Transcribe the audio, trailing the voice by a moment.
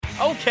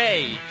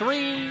Okay,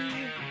 3,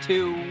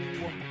 2,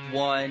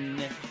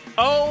 1.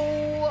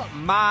 Oh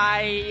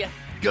my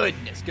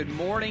goodness. Good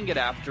morning, good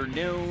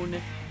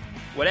afternoon.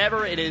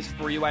 Whatever it is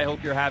for you, I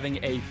hope you're having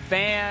a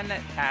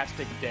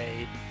fantastic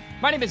day.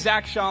 My name is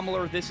Zach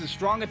Schomler. This is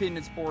Strong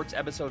Opinion Sports,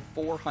 episode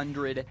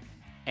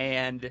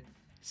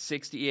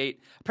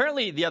 468.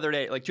 Apparently, the other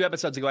day, like 2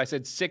 episodes ago, I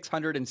said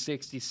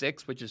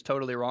 666, which is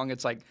totally wrong.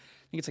 It's like, I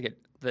think it's like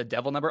the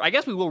devil number. I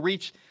guess we will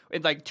reach,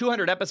 in like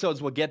 200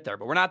 episodes, we'll get there,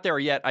 but we're not there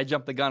yet. I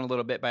jumped the gun a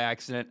little bit by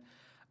accident.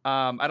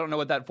 I don't know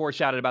what that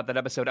foreshadowed about that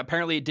episode.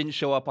 Apparently, it didn't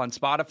show up on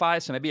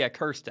Spotify, so maybe I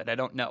cursed it. I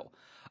don't know.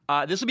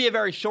 This will be a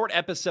very short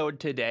episode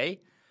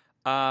today.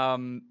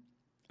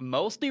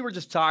 Mostly we're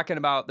just talking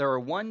about, there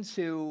are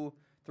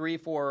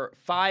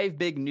 5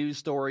 big news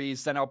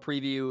stories. Then I'll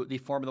preview the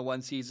Formula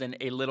One season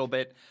a little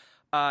bit.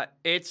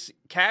 It's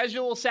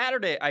casual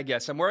Saturday, I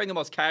guess. I'm wearing the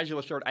most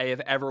casual shirt I have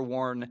ever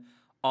worn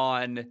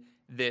on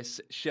this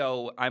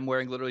show. I'm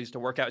wearing literally just a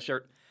workout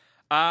shirt.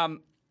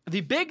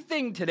 The big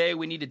thing today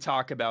we need to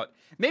talk about,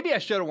 maybe I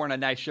should have worn a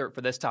nice shirt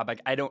for this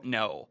topic. I don't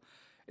know.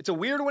 It's a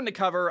weird one to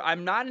cover.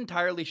 I'm not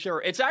entirely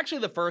sure. It's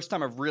actually the first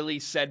time I've really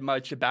said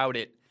much about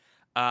it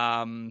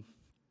in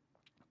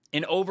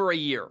over a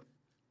year.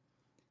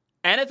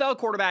 NFL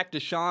quarterback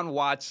Deshaun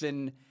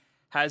Watson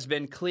has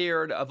been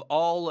cleared of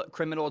all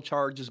criminal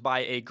charges by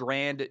a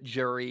grand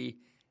jury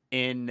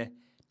in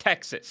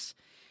Texas.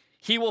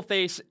 He will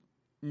face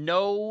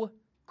no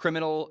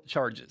criminal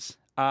charges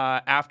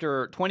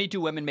after 22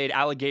 women made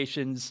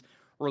allegations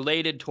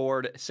related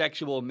toward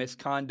sexual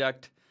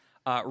misconduct,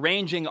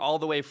 ranging all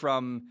the way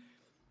from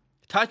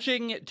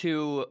touching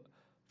to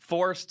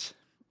forced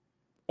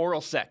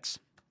oral sex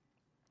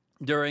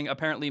during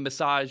apparently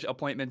massage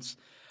appointments.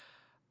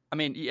 I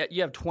mean,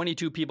 you have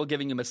 22 people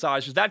giving you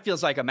massages. That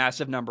feels like a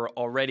massive number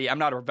already. I'm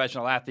not a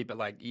professional athlete, but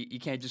like you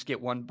can't just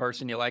get one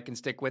person you like and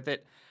stick with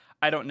it.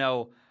 I don't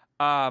know.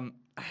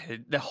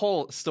 The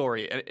whole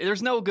story,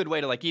 there's no good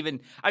way to like even,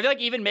 I feel like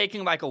even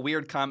making like a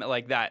weird comment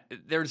like that,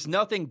 there's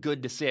nothing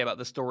good to say about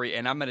the story,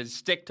 and I'm going to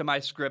stick to my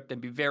script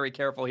and be very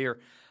careful here.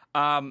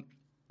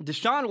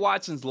 Deshaun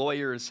Watson's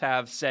lawyers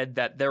have said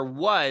that there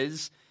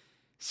was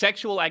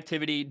sexual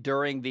activity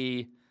during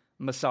the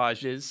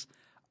massages,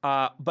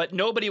 but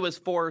nobody was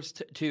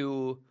forced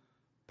to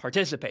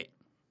participate.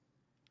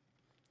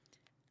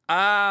 Look,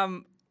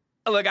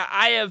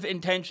 I have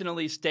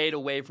intentionally stayed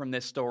away from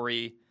this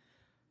story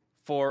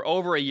for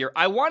over a year.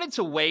 I wanted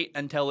to wait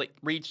until it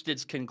reached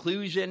its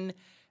conclusion,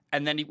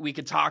 and then we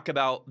could talk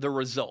about the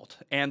result.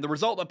 And the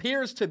result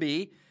appears to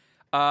be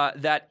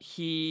that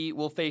he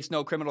will face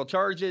no criminal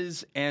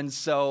charges. And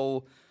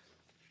so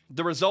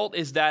the result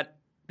is that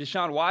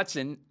Deshaun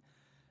Watson,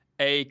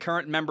 a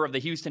current member of the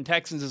Houston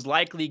Texans, is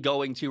likely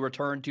going to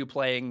return to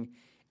playing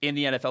in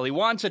the NFL. He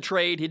wants a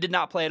trade. He did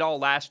not play at all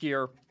last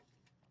year.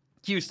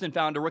 Houston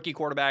found a rookie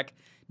quarterback,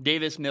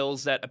 Davis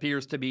Mills, that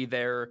appears to be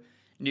their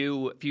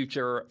new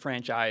future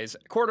franchise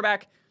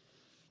quarterback.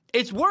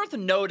 It's worth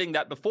noting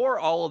that before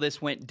all of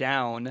this went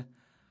down,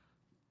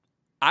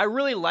 I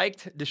really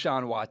liked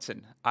Deshaun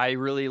Watson. I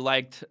really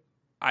liked.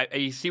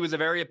 He was a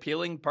very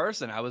appealing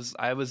person. I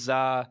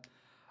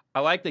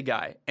like the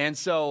guy, and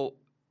so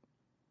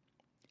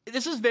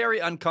this is very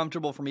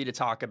uncomfortable for me to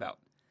talk about.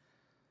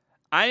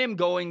 I am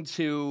going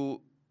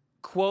to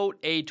quote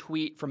a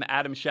tweet from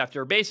Adam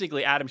Schefter,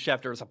 basically Adam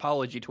Schefter's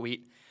apology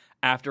tweet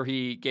after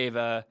he gave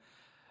a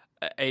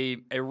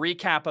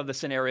recap of the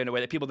scenario in a way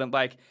that people didn't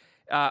like.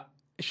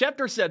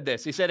 Schefter said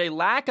this. He said, "A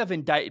lack of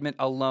indictment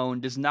alone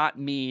does not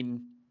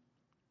mean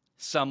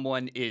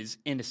someone is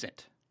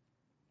innocent."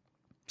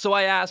 So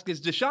I ask,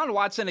 is Deshaun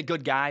Watson a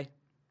good guy?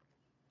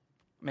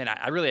 I mean,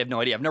 I really have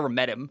no idea. I've never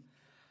met him.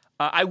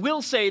 I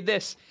will say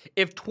this.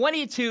 If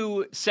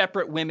 22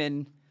 separate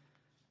women,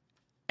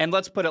 and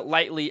let's put it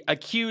lightly,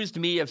 accused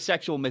me of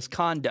sexual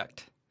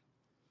misconduct,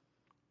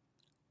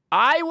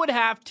 I would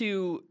have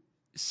to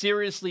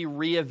seriously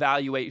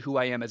reevaluate who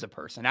I am as a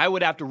person. I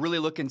would have to really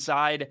look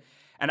inside,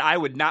 and I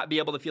would not be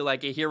able to feel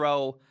like a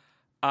hero.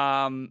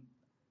 I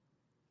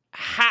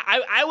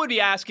would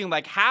be asking,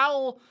 like,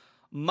 how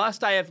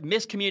must I have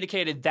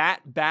miscommunicated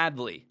that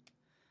badly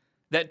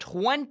that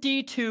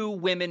 22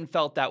 women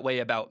felt that way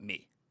about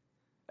me?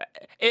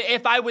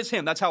 If I was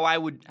him, that's how I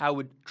would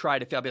try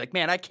to feel. I'd be like,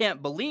 man, I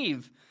can't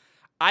believe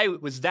I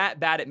was that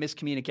bad at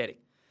miscommunicating.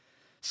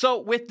 So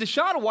with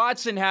Deshaun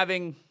Watson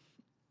having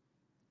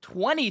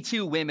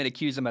 22 women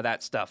accuse him of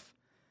that stuff,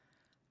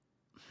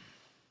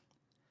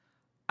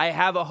 I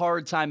have a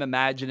hard time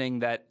imagining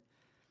that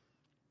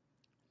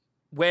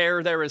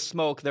where there is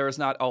smoke, there is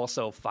not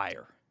also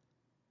fire.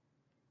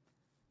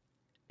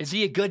 Is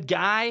he a good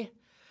guy?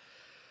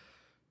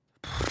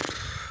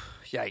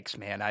 Yikes,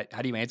 man.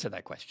 How do you answer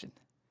that question?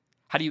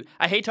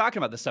 I hate talking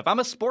about this stuff. I'm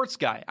a sports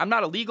guy. I'm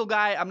not a legal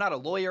guy. I'm not a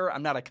lawyer.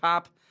 I'm not a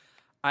cop.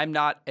 I'm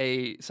not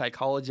a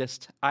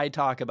psychologist. I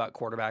talk about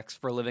quarterbacks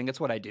for a living. It's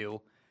what I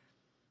do.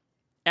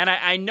 And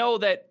I know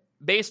that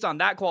based on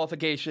that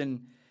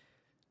qualification,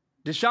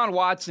 Deshaun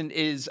Watson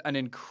is an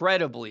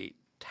incredibly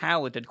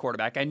talented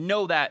quarterback. I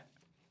know that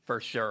for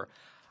sure.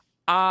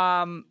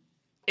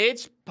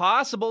 It's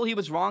possible he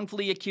was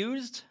wrongfully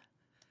accused.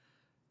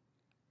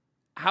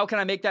 How can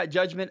I make that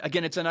judgment?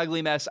 Again, it's an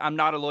ugly mess. I'm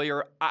not a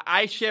lawyer.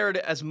 I shared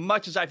as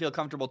much as I feel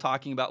comfortable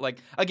talking about. Like,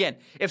 again,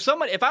 if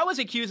I was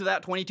accused of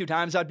that 22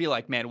 times, I'd be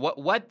like, man,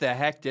 what the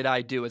heck did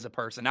I do as a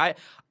person?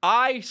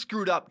 I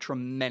screwed up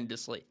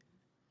tremendously.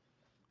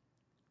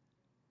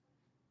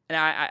 And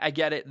I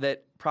get it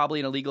that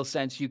probably in a legal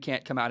sense you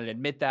can't come out and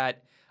admit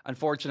that.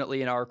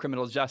 Unfortunately, in our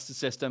criminal justice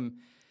system,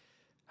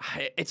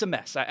 it's a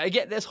mess. I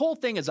get this whole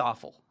thing is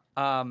awful.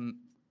 And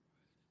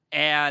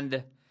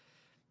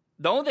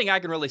the only thing I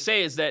can really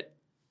say is that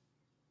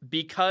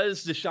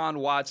because Deshaun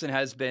Watson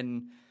has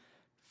been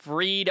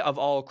freed of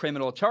all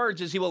criminal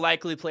charges, he will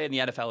likely play in the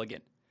NFL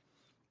again.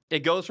 It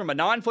goes from a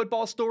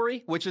non-football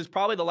story, which is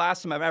probably the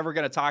last time I'm ever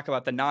going to talk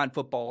about the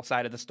non-football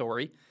side of the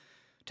story,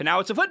 to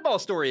now it's a football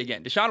story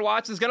again. Deshaun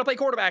Watson's going to play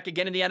quarterback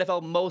again in the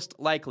NFL, most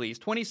likely. He's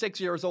 26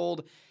 years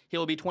old.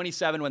 He'll be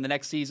 27 when the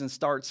next season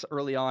starts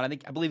early on.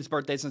 I believe his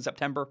birthday's in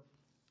September.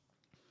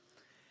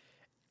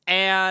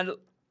 And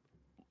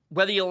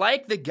whether you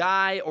like the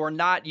guy or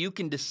not, you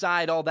can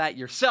decide all that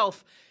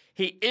yourself.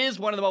 He is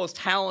one of the most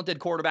talented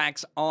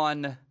quarterbacks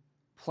on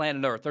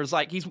planet Earth.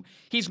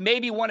 He's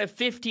maybe one of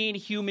 15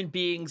 human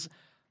beings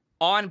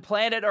on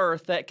planet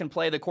Earth that can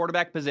play the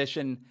quarterback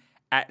position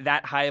at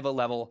that high of a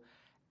level.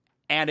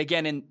 And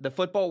again, in the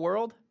football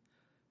world,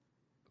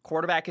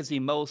 quarterback is the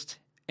most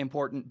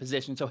important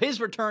position. So his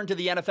return to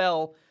the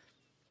NFL,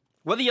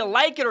 whether you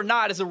like it or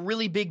not, is a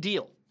really big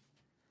deal.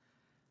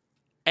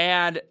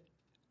 And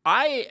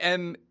I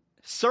am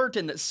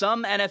certain that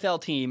some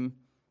NFL team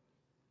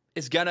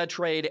is going to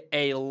trade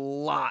a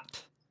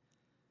lot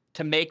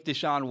to make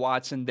Deshaun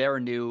Watson their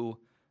new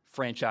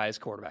franchise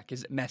quarterback.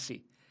 Is it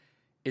messy?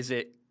 Is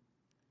it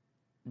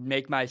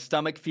make my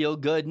stomach feel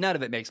good? None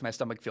of it makes my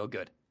stomach feel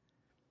good.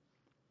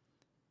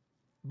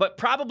 But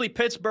probably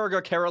Pittsburgh or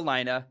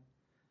Carolina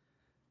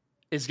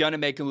is going to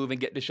make a move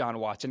and get Deshaun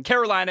Watson.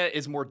 Carolina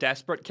is more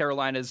desperate.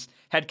 Carolina's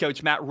head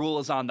coach Matt Rule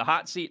is on the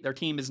hot seat. Their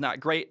team is not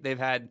great. They've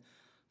had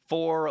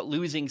 4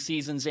 losing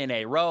seasons in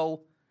a row.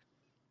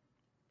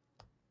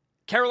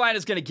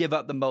 Carolina's going to give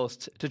up the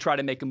most to try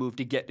to make a move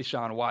to get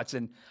Deshaun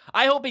Watson.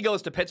 I hope he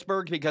goes to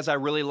Pittsburgh because I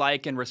really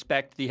like and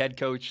respect the head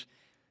coach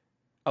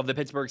of the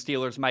Pittsburgh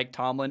Steelers, Mike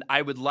Tomlin.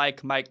 I would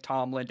like Mike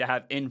Tomlin to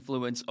have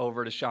influence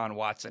over Deshaun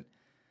Watson.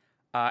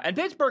 And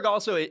Pittsburgh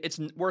also, it's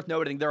worth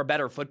noting, they're a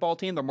better football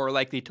team. They're more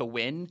likely to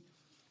win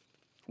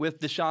with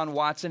Deshaun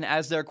Watson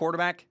as their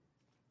quarterback.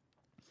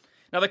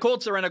 Now, the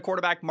Colts are in a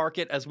quarterback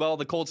market as well.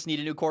 The Colts need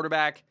a new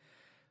quarterback,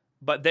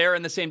 but they're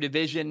in the same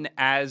division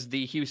as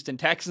the Houston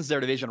Texans. They're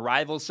division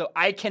rivals. So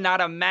I cannot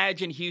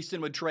imagine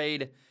Houston would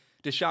trade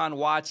Deshaun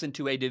Watson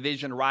to a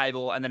division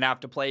rival and then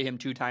have to play him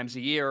 2 times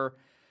a year.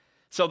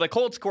 So the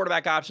Colts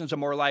quarterback options are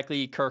more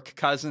likely Kirk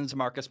Cousins,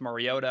 Marcus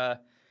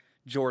Mariota,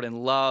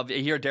 Jordan Love.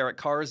 You hear Derek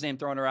Carr's name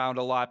thrown around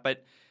a lot,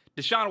 but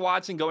Deshaun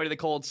Watson going to the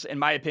Colts, in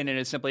my opinion,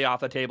 is simply off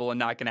the table and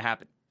not going to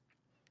happen.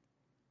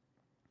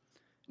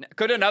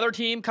 Could another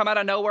team come out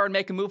of nowhere and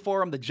make a move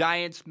for him? The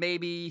Giants,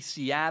 maybe,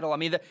 Seattle. I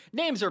mean, the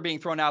names are being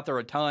thrown out there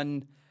a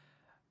ton.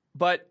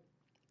 But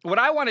what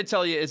I want to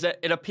tell you is that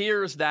it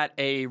appears that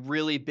a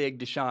really big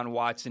Deshaun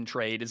Watson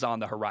trade is on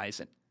the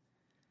horizon.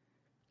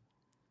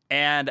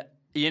 And,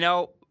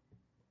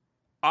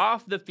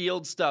 off the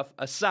field stuff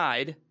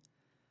aside,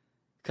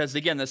 because,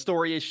 again, the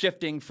story is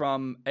shifting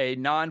from a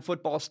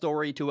non-football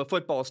story to a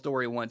football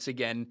story once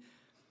again.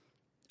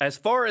 As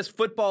far as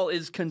football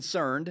is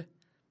concerned,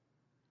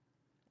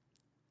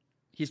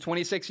 he's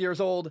 26 years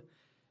old.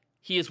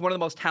 He is one of the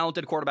most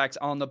talented quarterbacks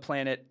on the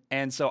planet.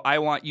 And so I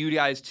want you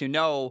guys to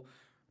know,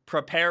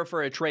 prepare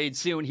for a trade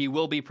soon. He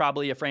will be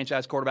probably a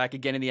franchise quarterback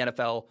again in the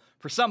NFL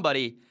for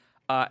somebody.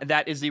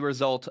 That is the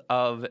result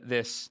of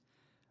this,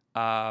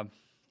 the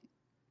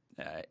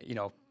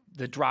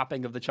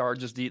dropping of the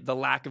charges, the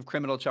lack of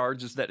criminal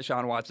charges that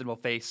Deshaun Watson will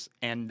face.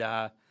 And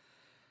I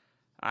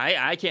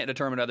can't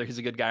determine whether he's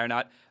a good guy or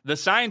not. The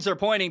signs are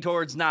pointing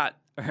towards not,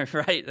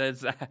 right?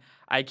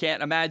 I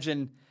can't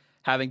imagine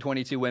having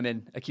 22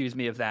 women accuse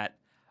me of that.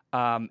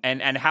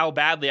 And how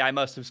badly I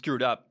must have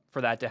screwed up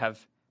for that to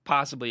have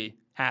possibly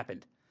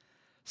happened.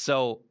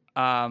 So,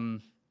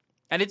 and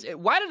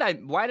why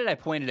did I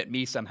point it at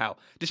me somehow?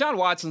 Deshaun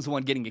Watson's the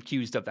one getting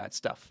accused of that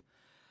stuff.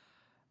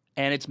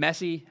 And it's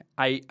messy.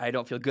 I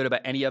don't feel good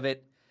about any of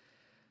it.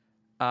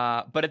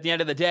 But at the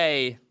end of the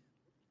day,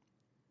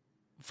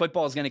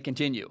 football is going to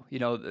continue.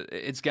 People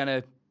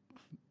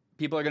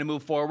are going to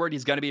move forward.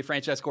 He's going to be a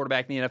franchise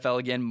quarterback in the NFL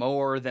again,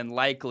 more than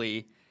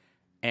likely.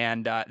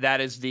 And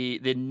that is the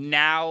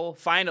now,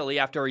 finally,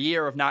 after a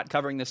year of not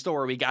covering the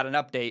story, we got an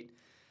update.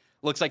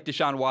 Looks like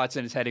Deshaun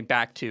Watson is heading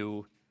back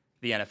to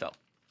the NFL.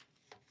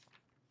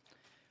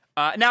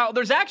 Now,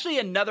 there's actually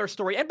another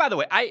story. And by the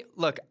way,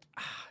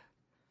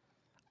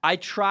 I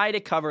try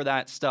to cover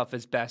that stuff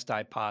as best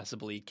I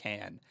possibly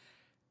can.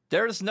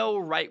 There's no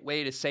right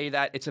way to say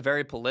that. It's a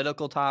very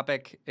political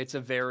topic. It's a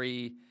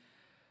very,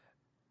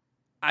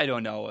 I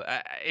don't know.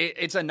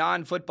 It's a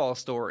non-football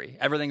story.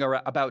 Everything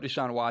about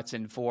Deshaun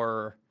Watson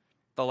for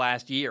the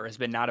last year has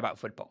been not about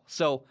football.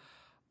 So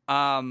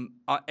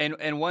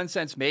In one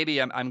sense,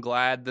 maybe I'm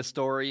glad the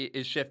story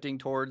is shifting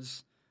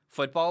towards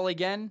football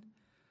again.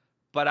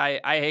 But I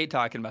hate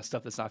talking about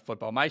stuff that's not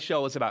football. My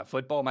show is about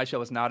football. My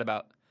show is not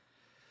about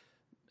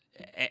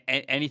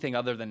anything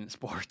other than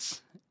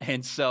sports.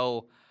 And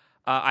so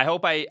I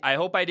hope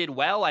I did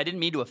well. I didn't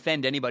mean to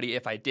offend anybody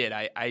if I did.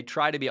 I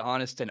try to be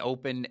honest and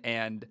open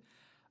and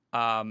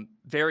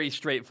very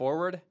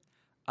straightforward.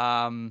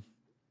 And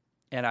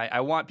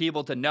I want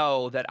people to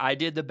know that I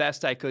did the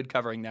best I could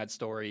covering that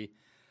story.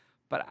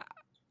 But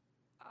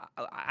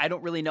I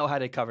don't really know how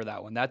to cover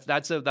that one.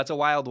 That's a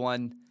wild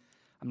one.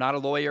 I'm not a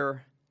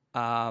lawyer.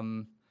 I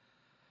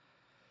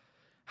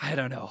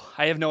don't know.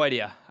 I have no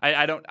idea.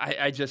 I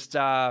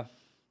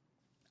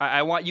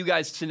want you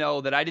guys to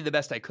know that I did the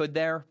best I could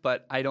there,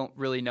 but I don't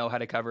really know how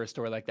to cover a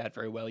story like that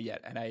very well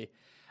yet. And I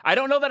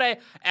don't know that I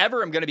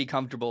ever am going to be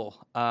comfortable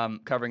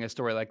covering a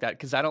story like that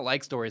because I don't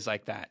like stories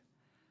like that.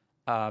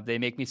 They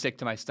make me sick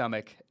to my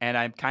stomach, and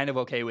I'm kind of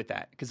okay with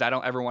that because I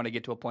don't ever want to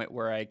get to a point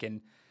where I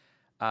can,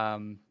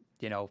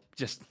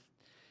 just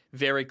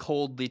very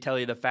coldly tell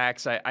you the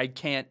facts. I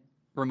can't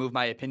remove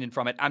my opinion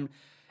from it. I'm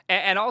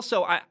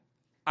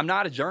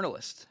not a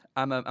journalist.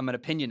 I'm an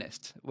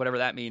opinionist, whatever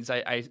that means.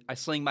 I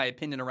sling my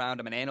opinion around.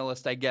 I'm an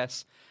analyst, I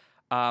guess.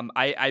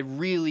 I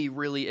really,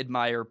 really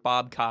admire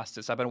Bob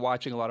Costas. I've been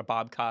watching a lot of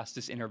Bob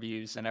Costas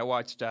interviews, and I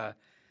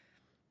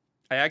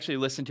actually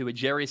listened to a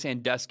Jerry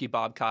Sandusky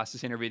Bob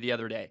Costas interview the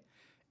other day.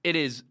 It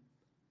is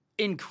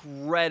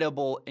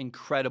incredible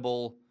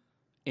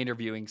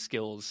interviewing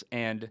skills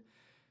and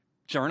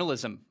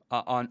journalism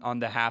on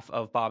behalf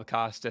of Bob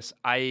Costas.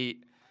 I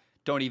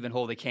don't even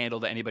hold a candle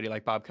to anybody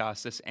like Bob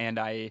Costas, and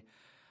I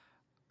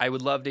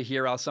would love to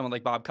hear how someone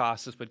like Bob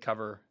Costas would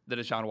cover the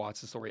Deshaun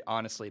Watson story,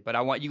 honestly. But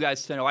I want you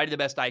guys to know I did the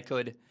best I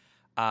could,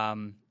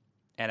 and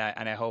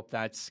I hope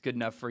that's good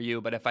enough for you.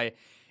 But if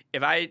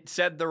I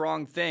said the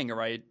wrong thing,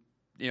 or I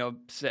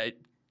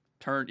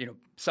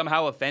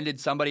somehow offended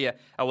somebody, it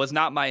was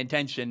not my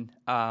intention.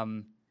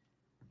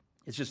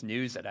 It's just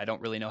news that I don't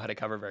really know how to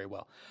cover very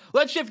well.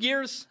 Let's shift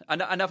gears.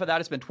 Enough of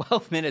that. It's been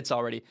 12 minutes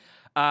already.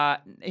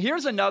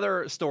 Here's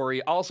another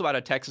story, also out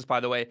of Texas, by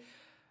the way.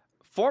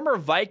 Former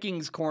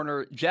Vikings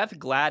corner Jeff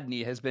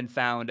Gladney has been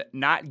found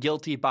not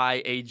guilty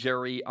by a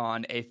jury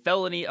on a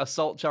felony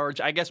assault charge.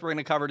 I guess we're going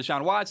to cover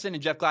Deshaun Watson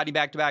and Jeff Gladney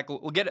back-to-back.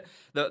 We'll get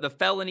the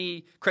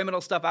felony criminal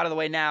stuff out of the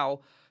way now.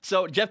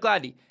 So Jeff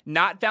Gladney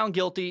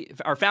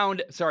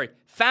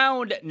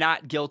found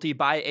not guilty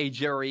by a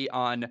jury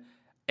on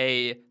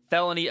a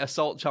felony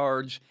assault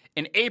charge.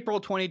 In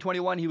April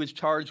 2021, he was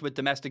charged with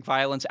domestic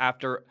violence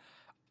after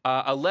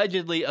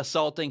allegedly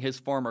assaulting his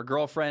former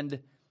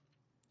girlfriend.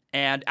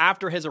 And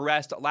after his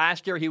arrest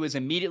last year, he was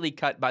immediately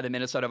cut by the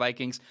Minnesota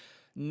Vikings.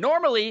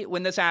 Normally,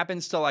 when this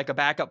happens to like a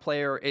backup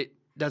player, it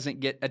doesn't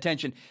get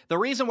attention. The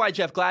reason why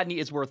Jeff Gladney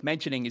is worth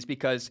mentioning is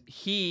because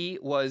he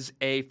was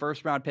a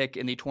first-round pick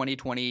in the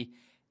 2020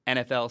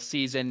 NFL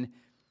season,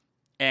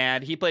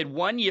 and he played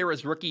 1 year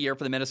as rookie year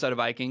for the Minnesota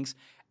Vikings.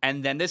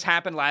 And then this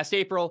happened last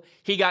April.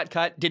 He got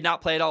cut, did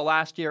not play at all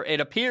last year.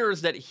 It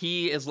appears that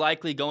he is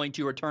likely going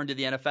to return to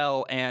the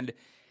NFL, and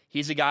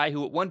he's a guy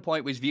who at one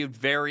point was viewed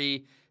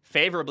very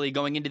favorably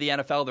going into the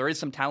NFL. There is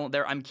some talent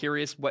there. I'm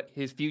curious what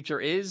his future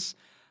is.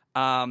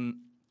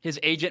 His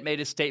agent made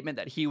a statement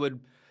that he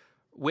would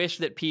wish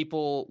that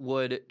people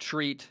would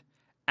treat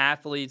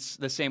athletes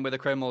the same way the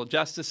criminal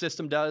justice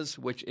system does,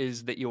 which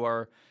is that you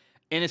are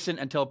innocent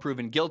until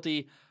proven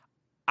guilty.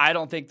 I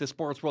don't think the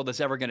sports world is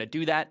ever going to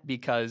do that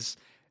because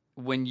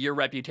when your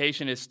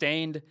reputation is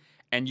stained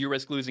and you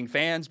risk losing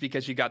fans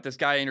because you got this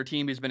guy in your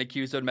team who's been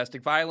accused of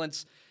domestic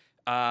violence,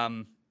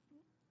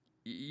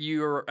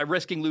 you're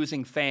risking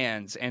losing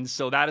fans. And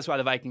so that is why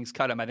the Vikings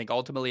cut him. I think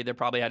ultimately they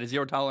probably had a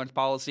zero-tolerance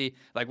policy.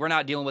 Like, we're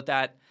not dealing with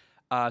that.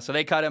 So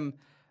they cut him.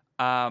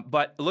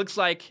 But it looks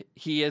like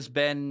he has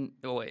been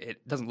 – well,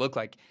 it doesn't look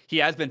like. He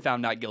has been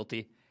found not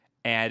guilty.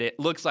 And it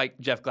looks like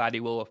Jeff Gladney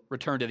will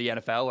return to the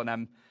NFL, and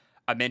I'm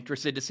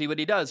interested to see what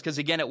he does. Because,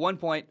 again, at one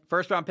point,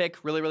 first-round pick,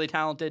 really, really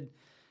talented,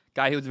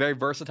 guy who was very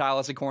versatile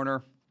as a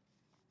corner.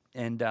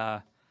 And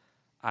we'll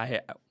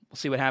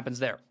see what happens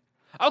there.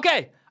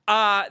 Okay.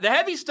 The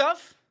heavy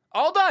stuff,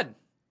 all done.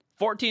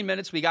 14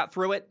 minutes, we got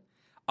through it.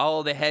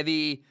 All the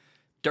heavy,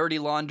 dirty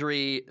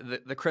laundry,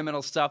 the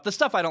criminal stuff, the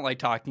stuff I don't like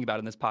talking about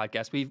in this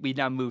podcast. We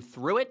now moved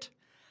through it.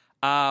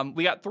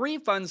 We got 3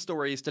 fun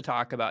stories to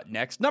talk about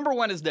next. Number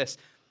 1 is this.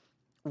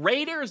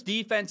 Raiders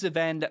defensive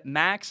end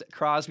Maxx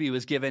Crosby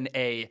was given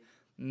a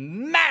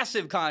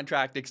massive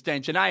contract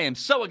extension. I am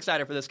so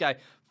excited for this guy.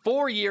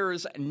 4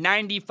 years,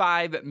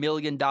 $95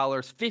 million,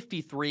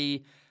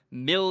 $53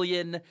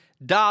 million.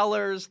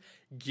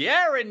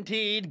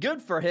 Guaranteed.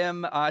 Good for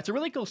him. It's a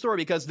really cool story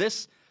because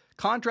this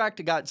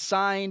contract got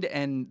signed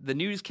and the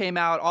news came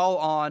out all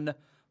on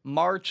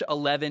March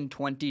 11,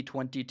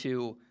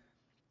 2022.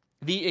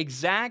 The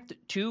exact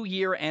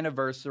 2-year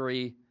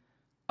anniversary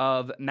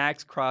of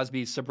Maxx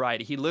Crosby's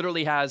sobriety. He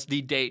literally has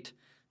the date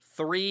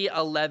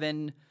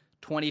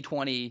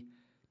 3/11/2020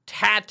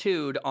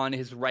 tattooed on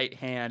his right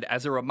hand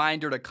as a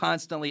reminder to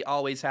constantly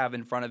always have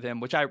in front of him,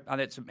 which I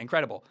it's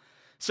incredible.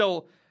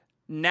 So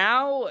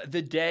now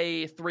the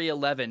day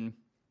 311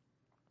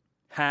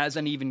 has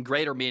an even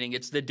greater meaning.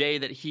 It's the day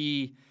that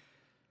he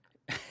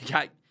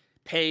got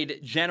paid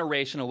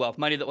generational wealth,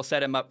 money that will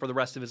set him up for the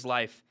rest of his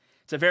life.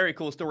 It's a very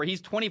cool story. He's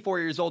 24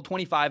 years old,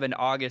 25 in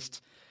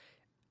August.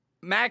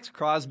 Max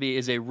Crosby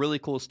is a really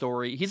cool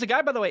story. He's a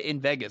guy, by the way, in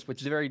Vegas,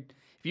 which is if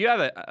you have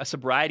a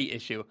sobriety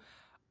issue,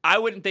 I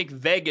wouldn't think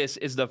Vegas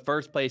is the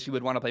first place you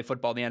would want to play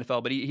football in the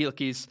NFL, but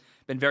he's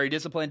been very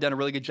disciplined, done a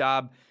really good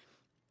job.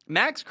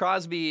 Max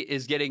Crosby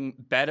is getting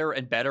better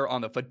and better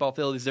on the football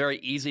field. He's a very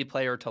easy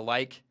player to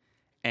like,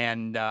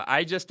 and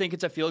I just think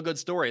it's a feel-good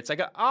story. It's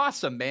like,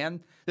 awesome,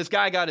 man. This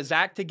guy got his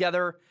act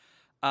together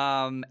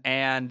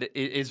and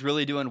is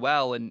really doing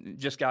well and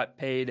just got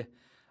paid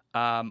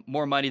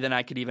more money than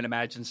I could even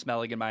imagine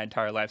smelling in my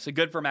entire life. So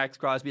good for Max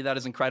Crosby. That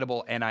is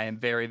incredible, and I am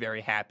very,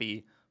 very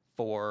happy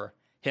for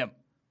him.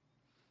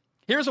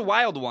 Here's a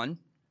wild one.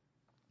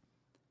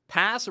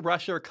 Pass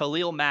rusher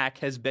Khalil Mack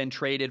has been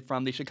traded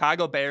from the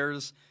Chicago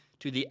Bears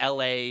to the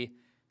LA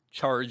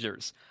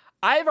Chargers.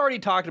 I've already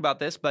talked about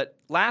this, but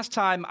last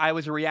time I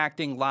was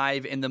reacting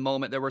live in the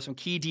moment, there were some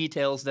key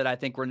details that I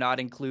think were not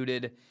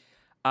included.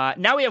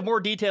 Now we have more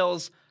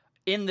details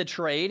in the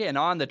trade and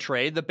on the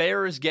trade. The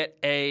Bears get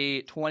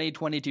a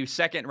 2022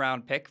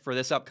 second-round pick for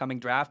this upcoming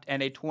draft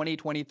and a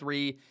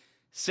 2023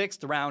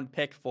 sixth-round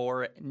pick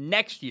for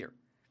next year.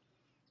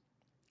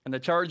 And the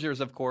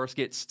Chargers, of course,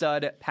 get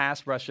stud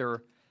pass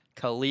rusher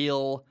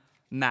Khalil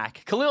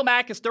Mack. Khalil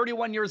Mack is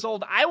 31 years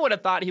old. I would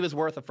have thought he was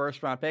worth a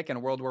first-round pick in a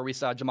world where we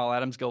saw Jamal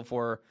Adams go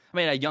for,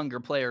 a younger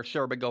player,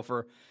 sure, but go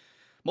for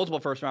multiple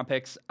first-round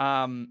picks.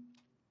 I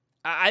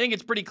think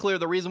it's pretty clear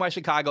the reason why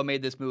Chicago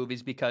made this move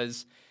is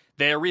because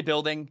they are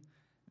rebuilding.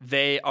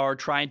 They are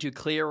trying to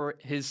clear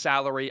his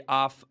salary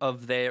off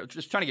of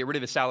just trying to get rid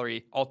of his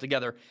salary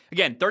altogether.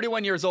 Again,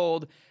 31 years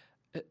old.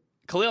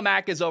 Khalil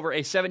Mack is over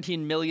a $17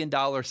 million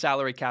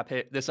salary cap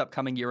hit this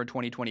upcoming year in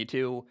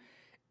 2022.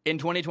 In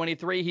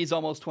 2023, he's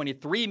almost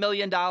 $23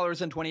 million. In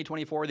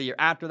 2024, the year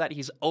after that,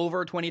 he's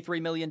over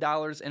 $23 million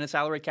in a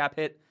salary cap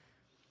hit.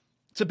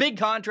 It's a big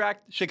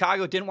contract.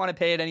 Chicago didn't want to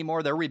pay it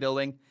anymore. They're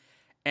rebuilding.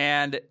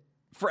 And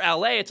for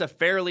LA, it's a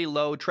fairly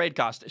low trade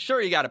cost.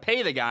 Sure, you got to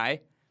pay the guy,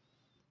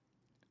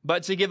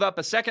 but to give up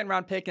a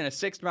second-round pick and a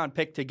sixth-round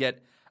pick to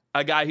get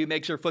a guy who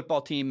makes your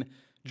football team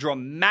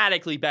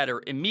dramatically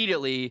better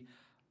immediately,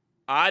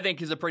 I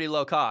think is a pretty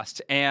low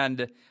cost.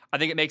 And I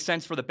think it makes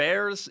sense for the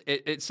Bears.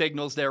 It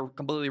signals they're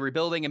completely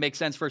rebuilding. It makes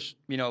sense for,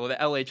 the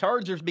LA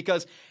Chargers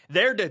because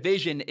their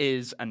division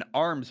is an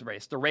arms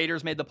race. The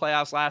Raiders made the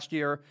playoffs last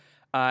year.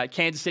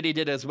 Kansas City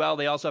did as well.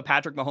 They also have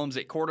Patrick Mahomes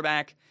at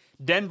quarterback.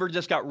 Denver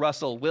just got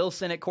Russell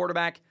Wilson at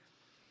quarterback.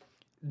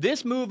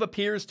 This move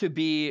appears to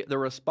be the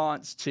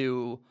response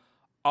to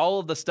all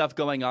of the stuff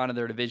going on in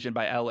their division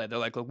by LA. They're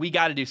like, look, we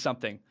got to do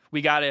something.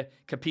 We got to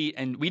compete.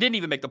 And we didn't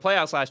even make the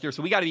playoffs last year,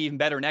 so we got to be even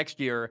better next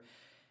year.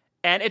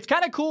 And it's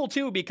kind of cool,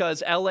 too,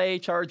 because LA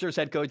Chargers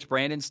head coach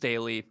Brandon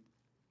Staley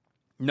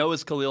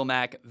knows Khalil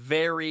Mack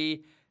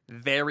very,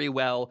 very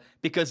well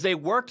because they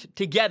worked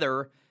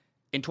together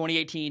in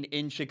 2018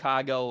 in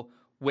Chicago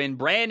when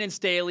Brandon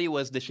Staley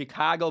was the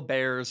Chicago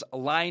Bears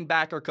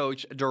linebacker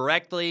coach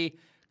directly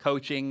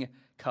coaching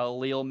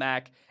Khalil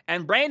Mack.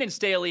 And Brandon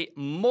Staley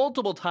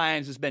multiple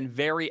times has been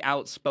very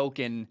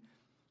outspoken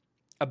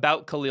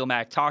about Khalil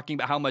Mack, talking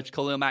about how much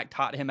Khalil Mack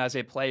taught him as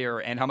a player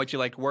and how much he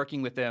liked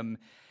working with him.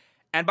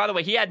 And by the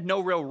way, he had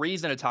no real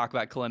reason to talk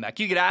about Khalil Mack.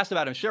 You get asked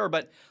about him, sure,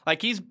 but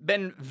he's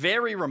been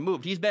very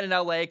removed. He's been in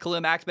LA,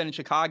 Khalil Mack's been in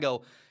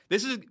Chicago.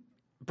 This is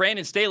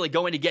Brandon Staley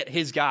going to get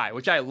his guy,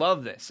 which I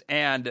love this.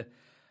 And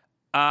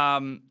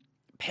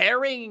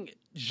pairing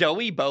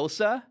Joey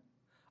Bosa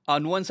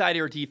on one side of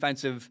your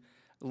defensive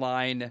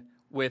line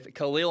with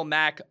Khalil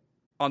Mack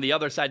on the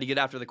other side to get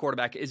after the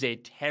quarterback is a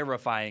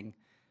terrifying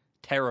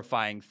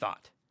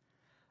thought.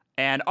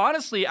 And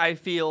honestly,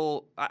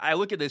 I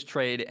look at this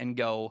trade and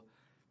go,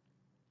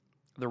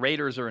 the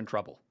Raiders are in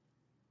trouble.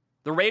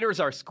 The Raiders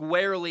are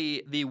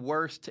squarely the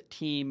worst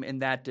team in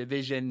that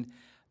division.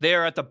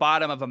 They're at the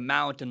bottom of a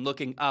mountain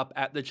looking up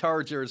at the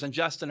Chargers and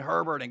Justin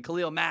Herbert and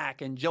Khalil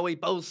Mack and Joey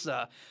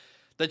Bosa,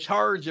 the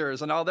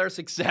Chargers and all their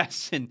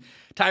success, and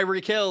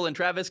Tyreek Hill and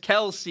Travis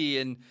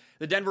Kelce and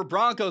the Denver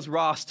Broncos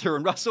roster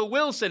and Russell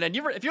Wilson. And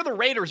if you're the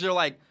Raiders, you're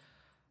like,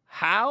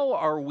 how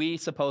are we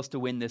supposed to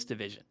win this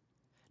division?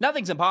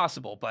 Nothing's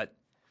impossible, but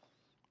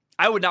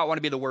I would not want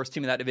to be the worst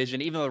team in that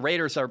division, even though the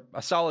Raiders are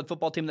a solid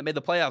football team that made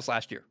the playoffs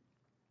last year.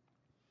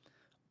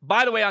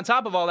 By the way, on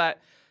top of all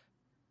that,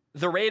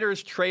 the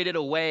Raiders traded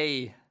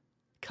away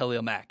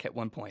Khalil Mack at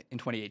one point in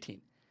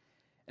 2018.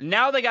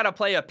 Now they got to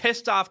play a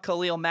pissed-off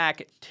Khalil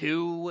Mack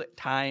 2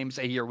 times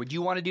a year. Would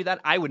you want to do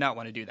that? I would not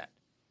want to do that.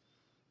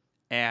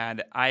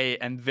 And I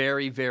am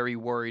very, very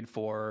worried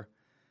for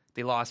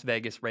the Las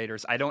Vegas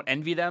Raiders. I don't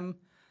envy them.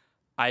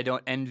 I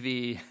don't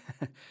envy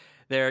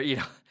their,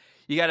 you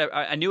got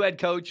a new head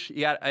coach.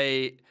 You got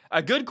a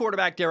good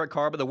quarterback, Derek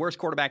Carr, but the worst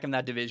quarterback in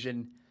that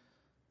division.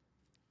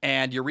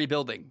 And you're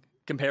rebuilding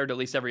compared to at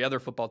least every other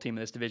football team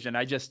in this division.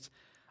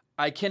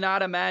 I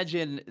cannot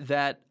imagine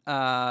that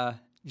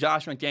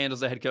Josh McDaniels,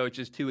 the head coach,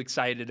 is too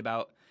excited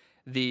about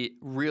the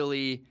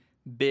really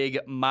big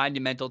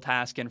monumental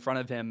task in front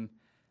of him.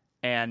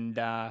 And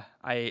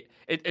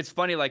it's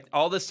funny, like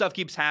all this stuff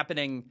keeps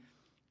happening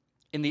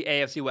in the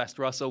AFC West.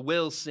 Russell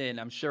Wilson,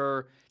 I'm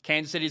sure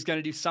Kansas City's going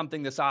to do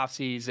something this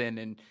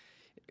offseason, and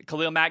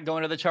Khalil Mack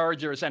going to the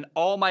Chargers, and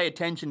all my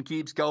attention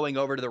keeps going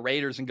over to the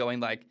Raiders and going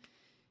like,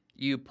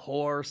 you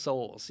poor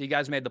souls. You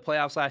guys made the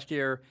playoffs last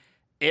year.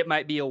 It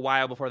might be a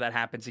while before that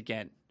happens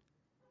again.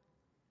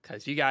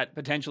 Because you got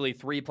potentially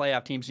 3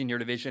 playoff teams in your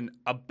division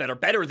that are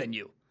better than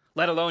you,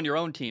 let alone your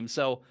own team.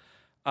 So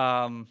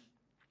I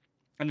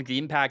think the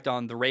impact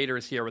on the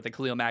Raiders here with the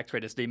Khalil Mack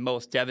trade is the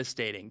most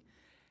devastating.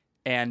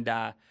 And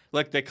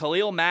look, the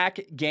Khalil Mack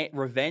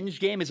revenge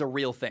game is a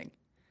real thing.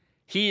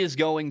 He is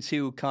going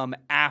to come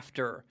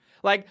after.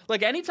 Like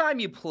anytime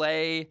you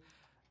play,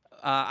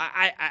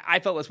 I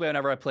felt this way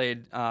whenever I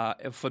played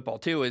football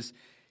too, is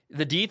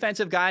the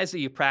defensive guys that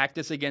you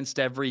practice against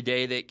every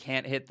day that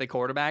can't hit the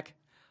quarterback,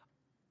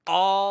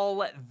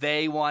 all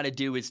they want to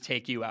do is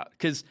take you out.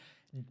 Because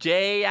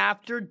day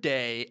after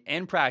day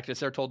in practice,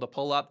 they're told to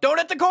pull up. Don't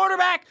hit the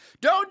quarterback.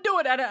 Don't do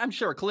it. And I'm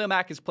sure Khalil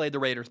Mack has played the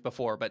Raiders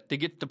before, but to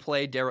get to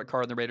play Derek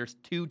Carr and the Raiders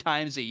 2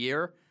 times a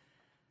year,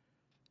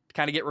 to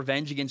kind of get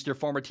revenge against your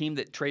former team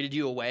that traded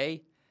you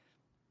away,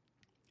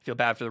 feel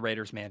bad for the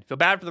Raiders, man. Feel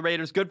bad for the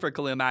Raiders. Good for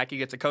Khalil Mack. He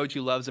gets a coach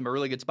who loves him. A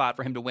really good spot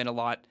for him to win a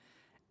lot.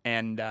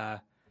 And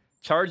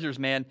Chargers,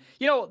 man.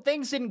 You know,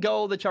 things didn't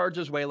go the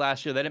Chargers' way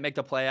last year. They didn't make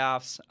the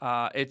playoffs.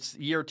 It's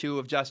year 2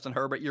 of Justin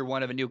Herbert, year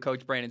 1 of a new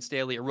coach, Brandon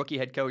Staley, a rookie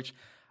head coach.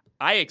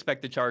 I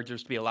expect the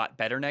Chargers to be a lot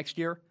better next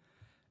year.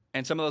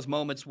 And some of those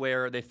moments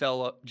where they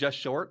fell just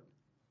short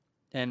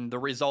and the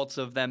results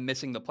of them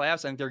missing the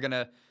playoffs, I think they're going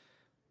to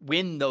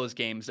win those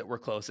games that were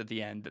close at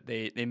the end that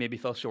they maybe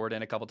fell short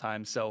in a couple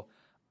times. So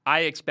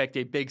I expect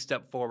a big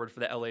step forward for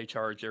the LA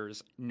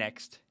Chargers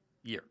next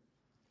year.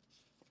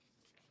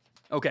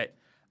 Okay.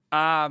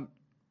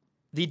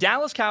 The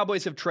Dallas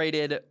Cowboys have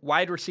traded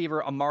wide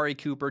receiver Amari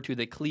Cooper to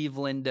the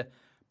Cleveland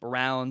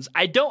Browns.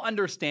 I don't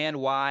understand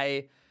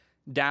why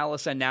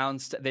Dallas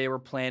announced they were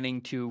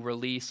planning to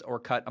release or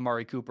cut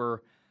Amari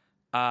Cooper.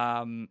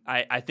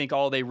 I think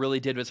all they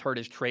really did was hurt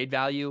his trade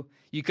value.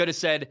 You could have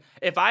said,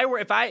 if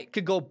I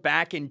could go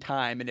back in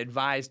time and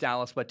advise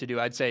Dallas what to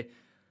do, I'd say,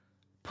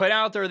 put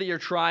out there that you're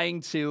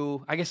trying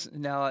to, I guess,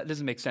 no, it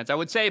doesn't make sense. I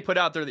would say put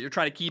out there that you're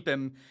trying to keep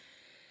him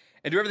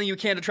and do everything you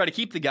can to try to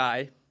keep the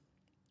guy.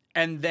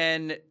 And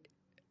then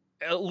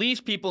at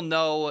least people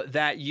know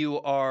that you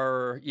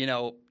are,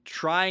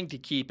 trying to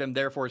keep him.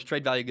 Therefore, his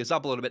trade value goes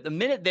up a little bit. The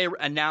minute they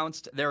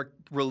announced they're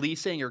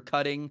releasing or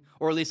cutting,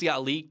 or at least it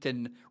got leaked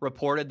and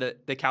reported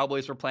that the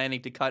Cowboys were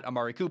planning to cut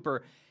Amari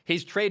Cooper,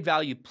 his trade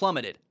value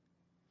plummeted.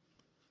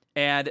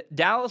 And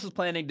Dallas is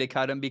planning to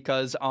cut him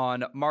because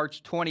on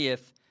March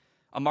 20th,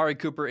 Amari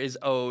Cooper is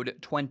owed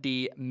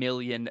 $20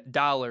 million.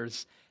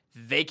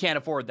 They can't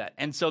afford that.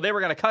 And so they were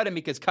going to cut him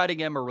because cutting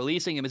him or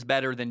releasing him is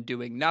better than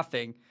doing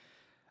nothing.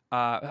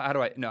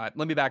 Let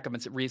me back up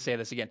and re-say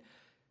this again.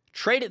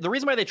 The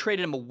reason why they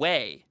traded him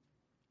away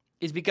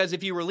is because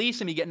if you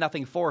release him, you get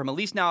nothing for him. At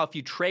least now if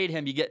you trade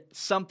him, you get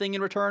something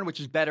in return,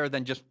 which is better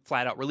than just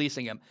flat out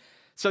releasing him.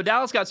 So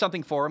Dallas got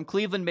something for him.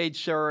 Cleveland made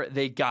sure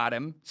they got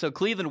him. So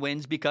Cleveland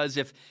wins because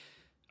if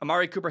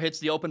Amari Cooper hits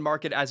the open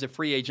market as a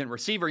free agent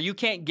receiver, you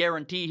can't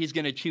guarantee he's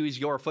going to choose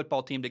your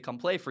football team to come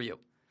play for you.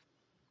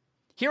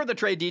 Here are the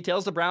trade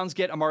details. The Browns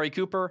get Amari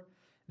Cooper.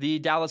 The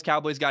Dallas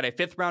Cowboys got a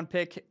 5th-round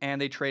pick, and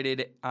they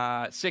traded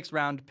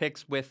 6th-round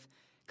picks with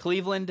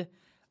Cleveland.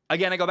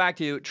 Again, I go back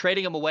to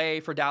trading him away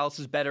for Dallas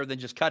is better than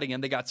just cutting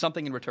him. They got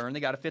something in return. They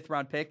got a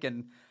 5th-round pick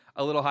and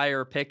a little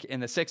higher pick in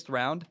the 6th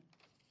round.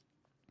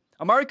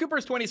 Amari Cooper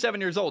is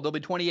 27 years old. He'll be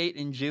 28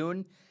 in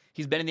June.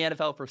 He's been in the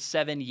NFL for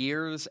 7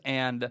 years,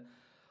 and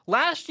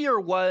last year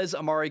was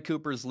Amari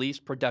Cooper's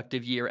least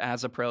productive year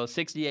as a pro.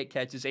 68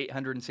 catches,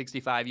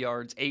 865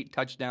 yards, 8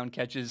 touchdown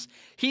catches.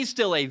 He's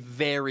still a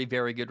very,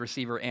 very good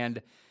receiver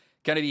and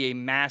going to be a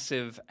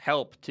massive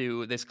help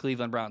to this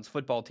Cleveland Browns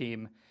football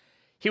team.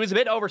 He was a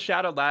bit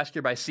overshadowed last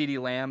year by CeeDee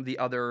Lamb, the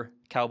other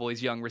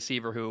Cowboys young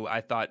receiver who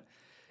I thought,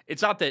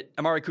 it's not that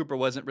Amari Cooper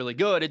wasn't really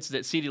good, it's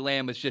that CeeDee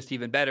Lamb was just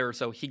even better,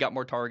 so he got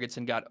more targets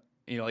and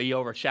he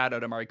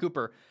overshadowed Amari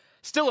Cooper.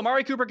 Still,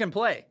 Amari Cooper can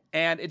play,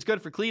 and it's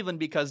good for Cleveland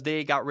because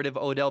they got rid of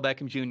Odell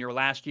Beckham Jr.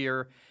 last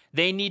year.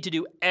 They need to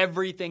do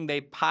everything they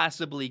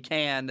possibly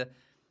can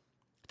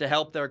to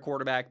help their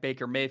quarterback,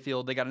 Baker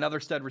Mayfield. They got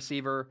another stud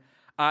receiver.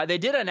 They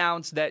did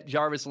announce that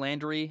Jarvis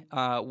Landry,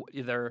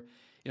 their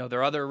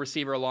other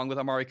receiver along with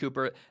Amari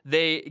Cooper,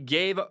 they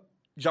gave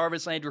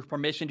Jarvis Landry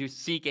permission to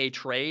seek a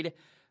trade.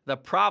 The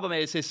problem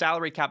is his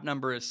salary cap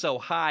number is so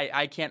high,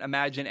 I can't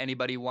imagine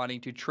anybody wanting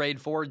to trade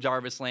for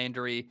Jarvis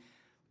Landry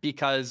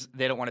because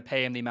they don't want to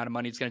pay him the amount of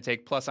money it's going to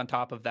take. Plus, on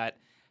top of that,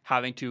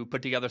 having to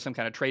put together some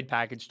kind of trade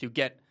package to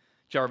get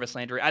Jarvis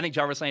Landry. I think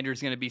Jarvis Landry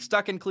is going to be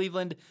stuck in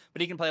Cleveland,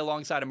 but he can play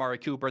alongside Amari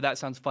Cooper. That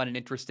sounds fun and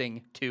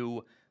interesting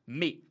to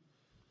me.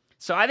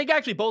 So I think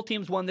actually both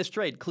teams won this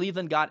trade.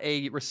 Cleveland got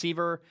a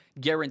receiver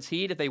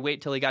guaranteed if they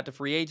wait till he got to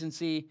free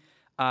agency.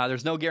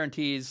 There's no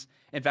guarantees.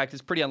 In fact,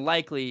 it's pretty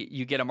unlikely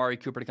you get Amari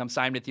Cooper to come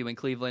sign with you in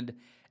Cleveland.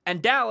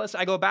 And Dallas,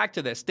 I go back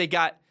to this. They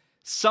got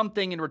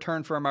something in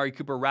return for Amari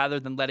Cooper rather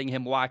than letting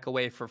him walk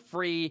away for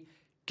free.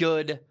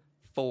 Good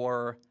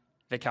for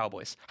the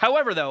Cowboys.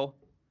 However, though,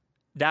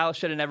 Dallas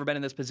should have never been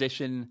in this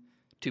position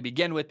to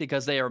begin with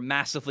because they are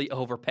massively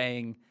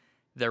overpaying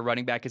their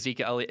running back,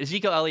 Ezekiel Elliott.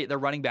 Ezekiel Elliott, their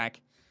running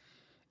back,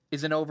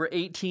 is an over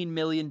 $18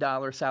 million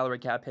salary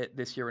cap hit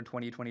this year in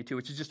 2022,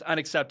 which is just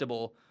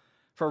unacceptable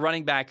for a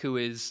running back who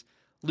is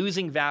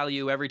losing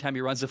value every time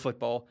he runs the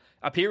football,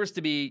 appears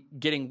to be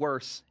getting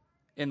worse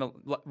in the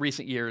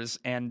recent years,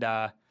 and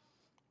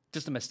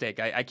just a mistake.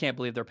 I can't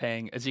believe they're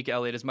paying Ezekiel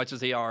Elliott as much as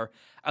they are,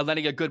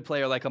 letting a good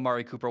player like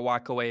Amari Cooper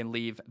walk away and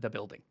leave the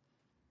building.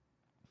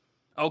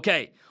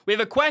 Okay, we have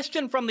a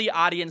question from the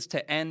audience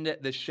to end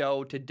the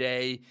show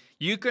today.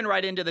 You can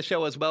write into the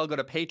show as well. Go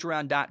to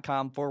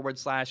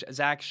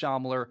patreon.com/Zach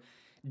Schaumler.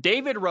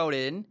 David wrote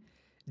in.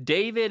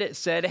 David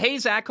said, "Hey,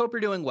 Zach, hope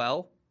you're doing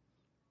well.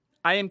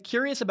 I am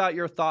curious about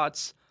your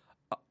thoughts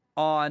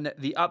on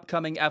the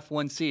upcoming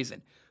F1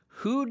 season.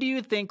 Who do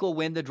you think will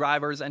win the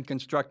Drivers' and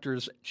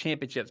Constructors'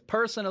 Championships?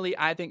 Personally,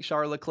 I think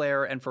Charles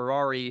Leclerc and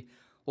Ferrari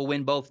will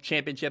win both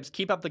championships.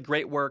 Keep up the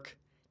great work,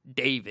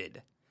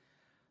 David."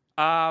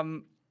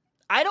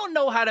 I don't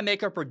know how to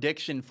make a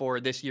prediction for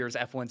this year's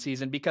F1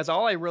 season because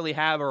all I really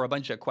have are a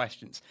bunch of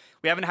questions.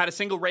 We haven't had a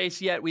single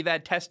race yet. We've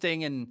had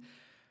testing and,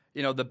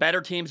 the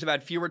better teams have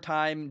had fewer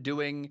time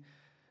doing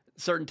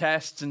certain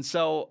tests. And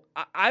so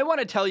I want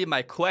to tell you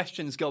my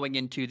questions going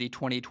into the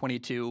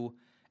 2022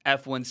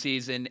 F1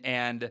 season,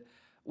 and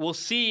we'll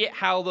see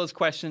how those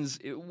questions,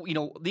 I'm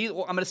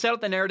going to set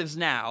up the narratives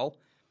now,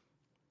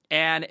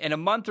 and in a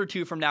month or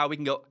two from now, we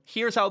can go,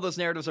 here's how those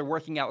narratives are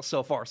working out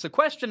so far. So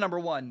question number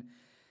one,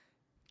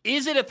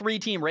 is it a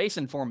three-team race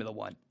in Formula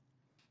One?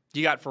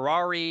 You got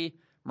Ferrari,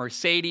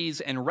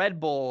 Mercedes, and Red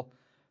Bull.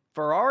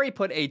 Ferrari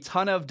put a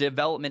ton of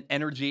development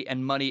energy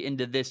and money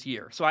into this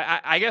year. So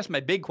I guess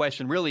my big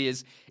question really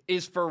is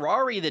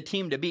Ferrari the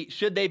team to beat?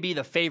 Should they be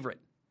the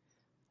favorite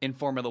in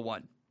Formula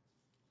One?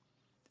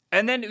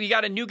 And then we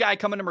got a new guy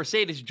coming to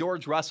Mercedes,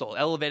 George Russell,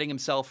 elevating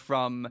himself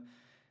from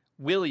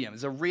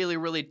Williams, a really,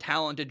 really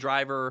talented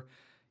driver,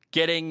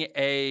 getting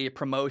a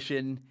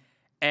promotion.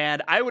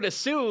 And I would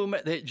assume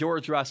that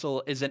George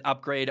Russell is an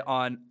upgrade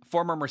on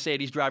former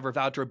Mercedes driver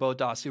Valtteri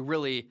Bottas, who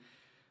really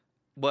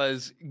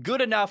was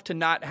good enough to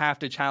not have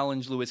to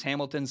challenge Lewis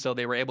Hamilton, so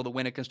they were able to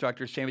win a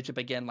Constructors' Championship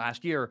again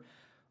last year,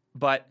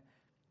 but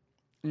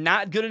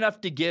not good enough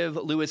to give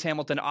Lewis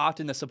Hamilton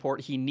often the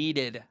support he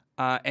needed.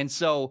 And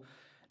so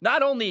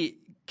not only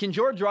can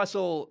George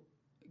Russell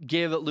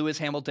give Lewis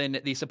Hamilton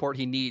the support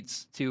he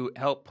needs to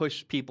help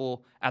push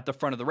people at the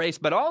front of the race,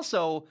 but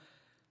also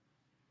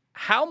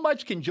how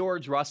much can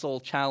George Russell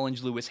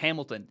challenge Lewis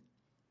Hamilton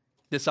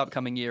this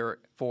upcoming year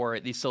for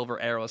the Silver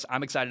Arrows?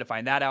 I'm excited to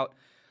find that out.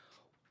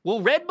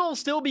 Will Red Bull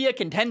still be a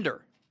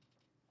contender?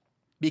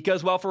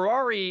 Because while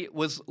Ferrari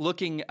was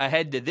looking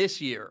ahead to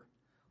this year,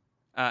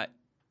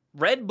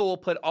 Red Bull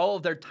put all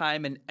of their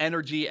time and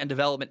energy and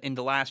development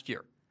into last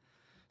year.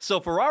 So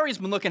Ferrari's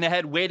been looking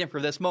ahead, waiting for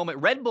this moment.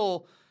 Red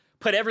Bull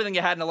put everything they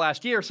had in the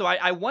last year. So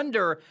I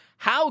wonder,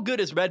 how good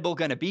is Red Bull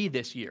going to be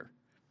this year?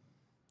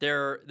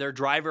 Their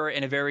driver,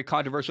 in a very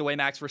controversial way,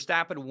 Max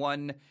Verstappen,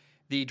 won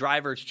the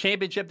Drivers'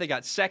 Championship. They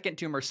got second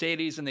to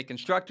Mercedes in the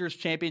Constructors'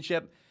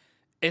 Championship.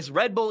 Is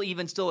Red Bull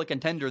even still a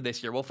contender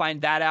this year? We'll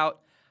find that out.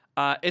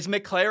 Is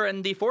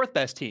McLaren the fourth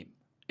best team?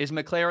 Is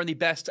McLaren the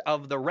best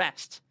of the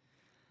rest?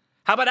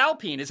 How about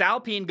Alpine? Is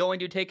Alpine going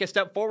to take a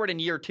step forward in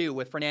year two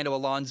with Fernando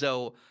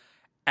Alonso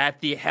at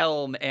the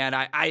helm? And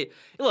I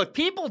look,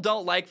 people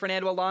don't like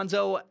Fernando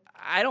Alonso.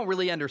 I don't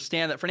really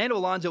understand that. Fernando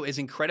Alonso is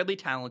incredibly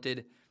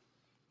talented.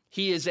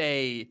 He is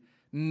a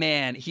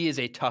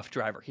tough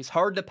driver. He's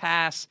hard to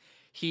pass.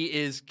 He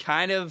is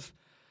kind of,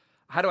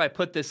 how do I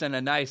put this in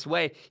a nice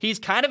way? He's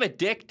kind of a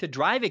dick to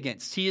drive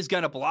against. He is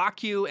going to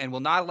block you and will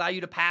not allow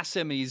you to pass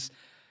him. He's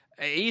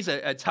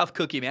a tough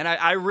cookie, man.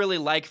 I really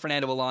like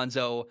Fernando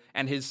Alonso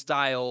and his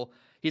style.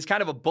 He's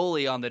kind of a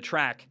bully on the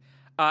track.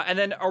 And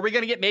then are we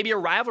going to get maybe a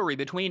rivalry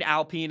between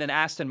Alpine and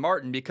Aston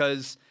Martin?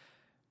 Because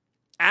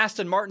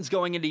Aston Martin's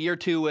going into year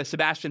two with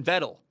Sebastian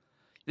Vettel.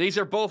 These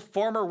are both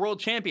former world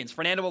champions,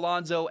 Fernando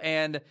Alonso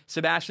and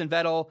Sebastian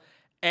Vettel.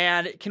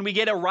 And can we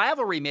get a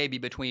rivalry maybe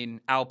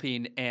between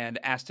Alpine and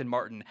Aston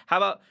Martin? How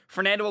about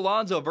Fernando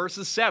Alonso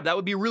versus Seb? That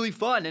would be really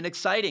fun and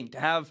exciting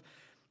to have.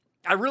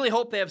 I really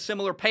hope they have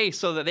similar pace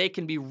so that they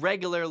can be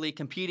regularly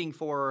competing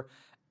for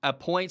a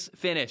points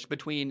finish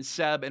between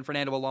Seb and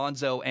Fernando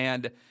Alonso.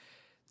 And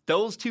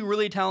those two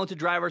really talented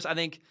drivers, I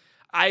think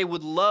I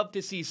would love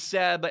to see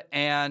Seb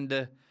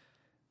and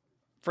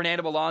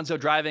Fernando Alonso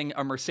driving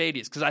a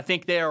Mercedes because I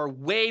think they are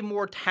way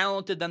more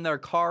talented than their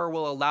car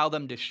will allow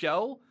them to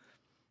show.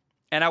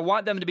 And I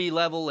want them to be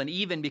level and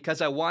even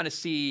because I want to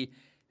see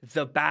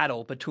the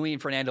battle between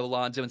Fernando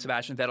Alonso and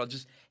Sebastian Vettel,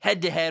 just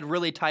head-to-head,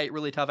 really tight,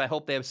 really tough. I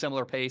hope they have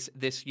similar pace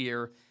this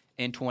year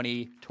in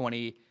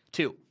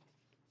 2022.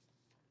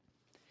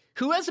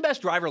 Who has the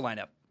best driver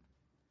lineup?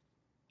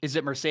 Is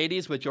it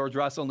Mercedes with George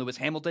Russell and Lewis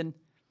Hamilton?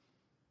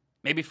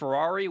 maybe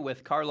Ferrari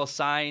with Carlos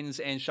Sainz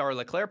and Charles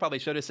Leclerc. Probably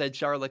should have said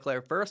Charles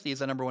Leclerc first. He's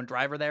the number one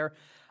driver there.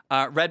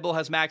 Red Bull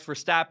has Max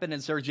Verstappen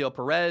and Sergio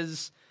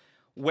Perez.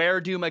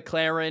 Where do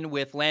McLaren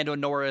with Lando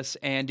Norris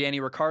and Danny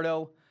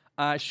Ricciardo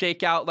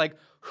shake out? Like,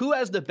 who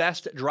has the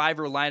best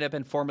driver lineup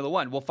in Formula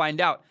One? We'll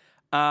find out.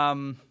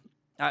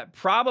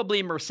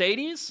 Probably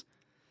Mercedes,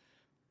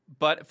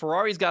 but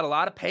Ferrari's got a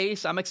lot of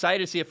pace. I'm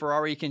excited to see if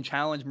Ferrari can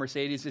challenge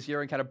Mercedes this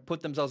year and kind of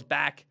put themselves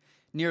back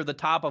near the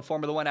top of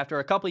Formula One after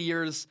a couple of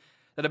years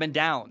that have been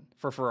down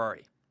for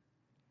Ferrari.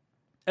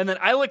 And then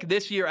I look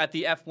this year at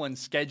the F1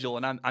 schedule,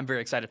 and I'm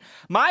very excited.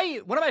 One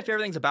of my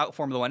favorite things about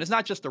Formula One is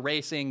not just the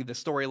racing, the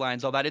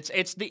storylines, all that.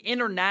 It's the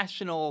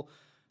international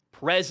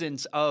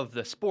presence of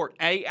the sport.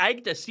 I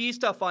get to see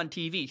stuff on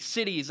TV,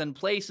 cities and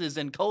places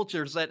and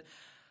cultures that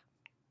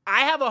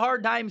I have a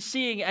hard time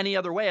seeing any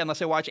other way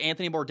unless I watch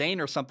Anthony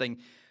Bourdain or something.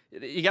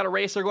 You got a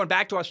race. They're going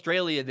back to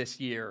Australia this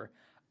year.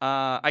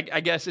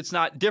 I guess it's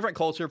not different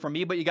culture for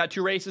me, but you got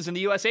two races in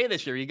the USA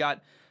this year. You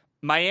got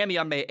Miami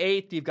on May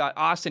 8th. You've got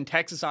Austin,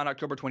 Texas on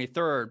October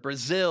 23rd.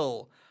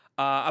 Brazil.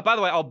 By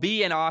the way, I'll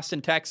be in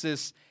Austin,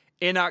 Texas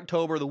in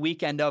October, the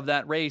weekend of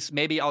that race.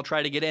 Maybe I'll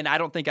try to get in. I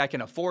don't think I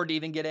can afford to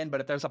even get in,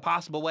 but if there's a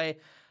possible way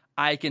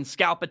I can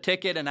scalp a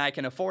ticket and I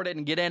can afford it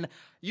and get in,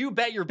 you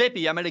bet your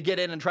bippy I'm going to get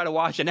in and try to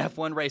watch an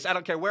F1 race. I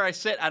don't care where I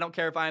sit. I don't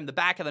care if I'm the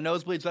back of the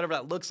nosebleeds, whatever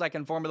that looks like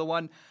in Formula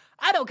One.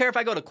 I don't care if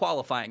I go to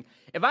qualifying.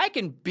 If I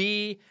can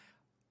be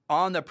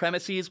on the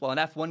premises while an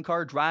F1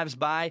 car drives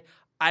by,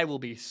 I will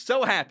be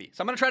so happy.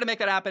 So I'm going to try to make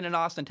that happen in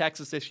Austin,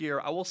 Texas this year.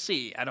 I will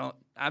see.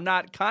 I'm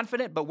not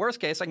confident, but worst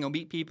case, I can go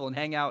meet people and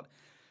hang out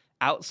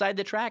outside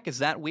the track. Is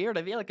that weird?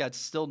 I feel like that's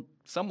still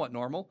somewhat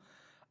normal.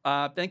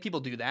 I think people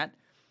do that.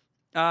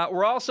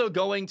 We're also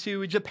going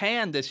to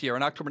Japan this year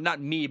in October. Not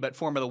me, but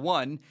Formula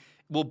One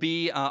will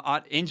be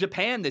in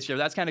Japan this year.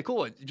 That's kind of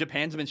cool.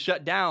 Japan's been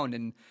shut down,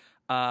 and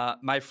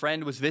my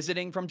friend was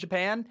visiting from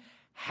Japan,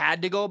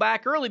 had to go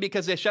back early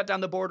because they shut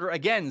down the border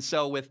again.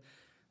 So with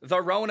the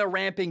Rona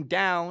ramping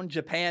down,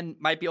 Japan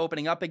might be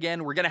opening up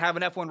again. We're going to have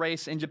an F1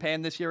 race in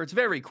Japan this year. It's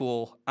very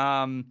cool.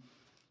 And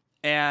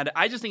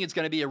I just think it's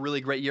going to be a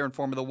really great year in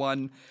Formula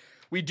One.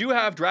 We do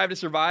have Drive to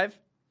Survive,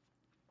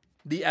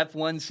 the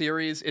F1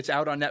 series. It's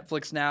out on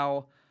Netflix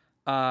now,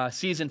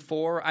 season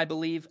 4, I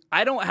believe.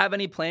 I don't have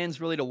any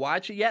plans really to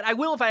watch it yet. I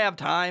will if I have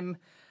time.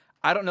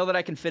 I don't know that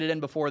I can fit it in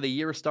before the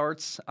year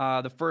starts.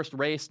 The first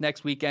race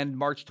next weekend,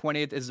 March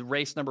 20th, is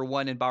race number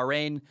 1 in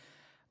Bahrain.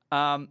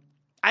 I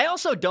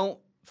also don't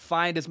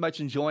find as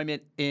much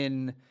enjoyment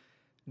in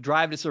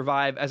Drive to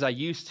Survive as I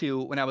used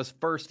to when I was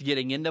first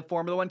getting into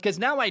Formula One, because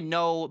now I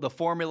know the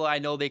formula. I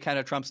know they kind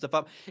of trump stuff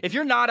up. If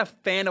you're not a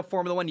fan of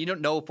Formula One, you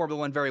don't know Formula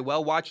One very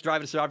well, watch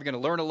Drive to Survive. You're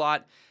going to learn a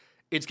lot.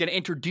 It's going to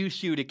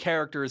introduce you to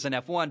characters in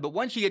F1, but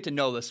once you get to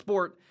know the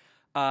sport,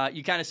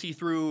 you kind of see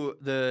through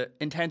the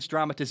intense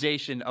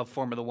dramatization of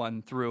Formula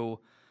One through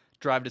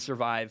Drive to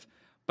Survive.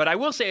 But I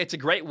will say it's a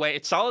great way.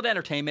 It's solid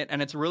entertainment,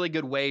 and it's a really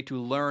good way to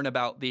learn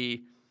about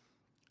the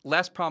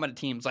less prominent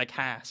teams like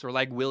Haas or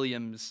like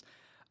Williams.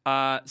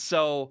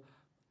 So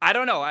I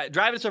don't know.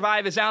 Drive to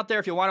Survive is out there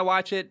if you want to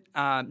watch it.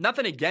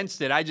 Nothing against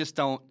it. I just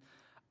don't.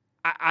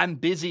 I'm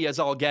busy as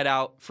all get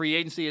out. Free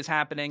agency is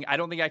happening. I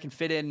don't think I can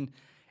fit in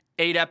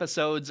 8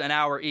 episodes, an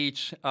hour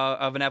each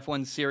of an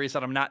F1 series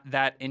that I'm not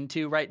that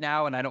into right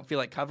now, and I don't feel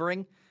like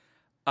covering.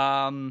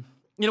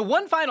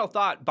 One final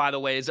thought, by the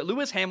way, is that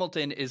Lewis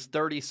Hamilton is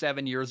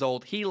 37 years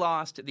old. He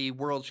lost the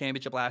World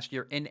Championship last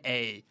year in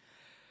a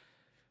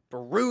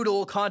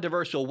brutal,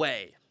 controversial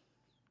way.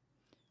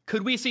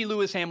 Could we see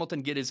Lewis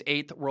Hamilton get his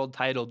 8th world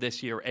title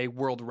this year, a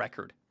world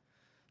record?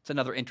 It's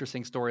another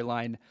interesting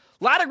storyline.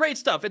 A lot of great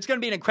stuff. It's going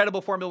to be an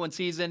incredible Formula One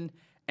season,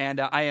 and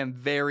I am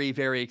very,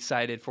 very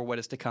excited for what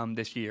is to come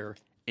this year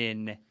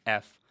in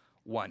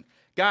F1.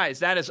 Guys,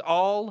 that is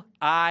all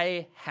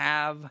I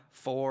have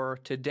for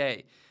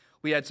today.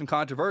 We had some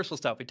controversial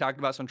stuff. We talked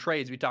about some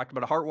trades. We talked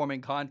about a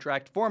heartwarming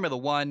contract, Formula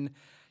One.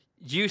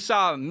 You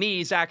saw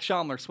me, Zach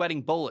Schaumler,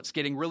 sweating bullets,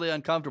 getting really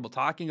uncomfortable,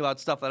 talking about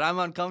stuff that I'm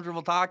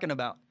uncomfortable talking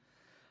about.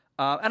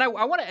 And I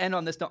want to end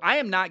on this note. I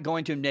am not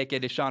going to make a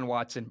Deshaun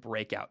Watson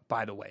breakout,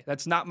 by the way.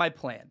 That's not my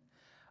plan.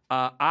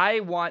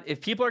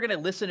 If people are going to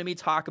listen to me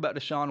talk about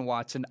Deshaun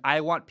Watson,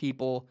 I want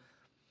people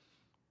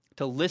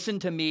to listen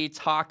to me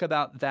talk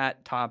about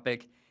that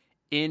topic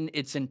in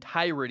its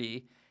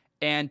entirety,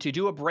 and to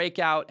do a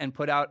breakout and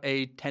put out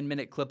a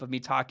 10-minute clip of me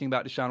talking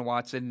about Deshaun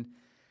Watson.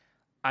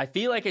 I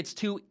feel like it's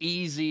too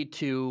easy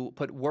to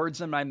put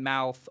words in my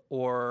mouth,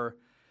 or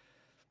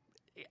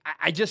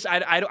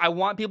I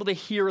want people to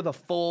hear the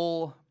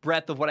full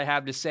breadth of what I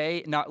have to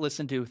say, not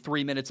listen to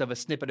 3 minutes of a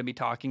snippet of me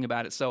talking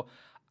about it. So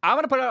I'm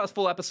going to put out a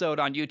full episode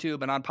on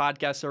YouTube and on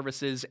podcast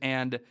services.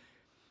 And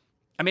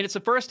I mean, it's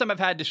the first time I've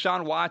had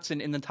Deshaun Watson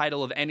in the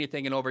title of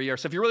anything in over a year.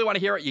 So if you really want to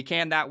hear it, you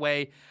can that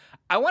way.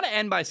 I want to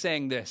end by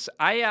saying this.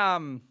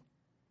 There's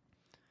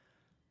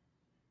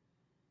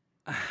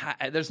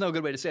no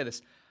good way to say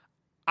this.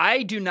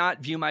 I do not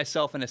view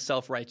myself in a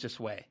self-righteous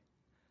way,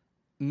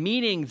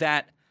 meaning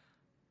that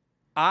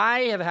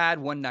I have had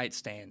one-night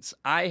stands.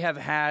 I have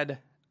had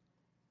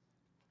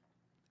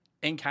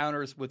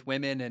encounters with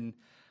women,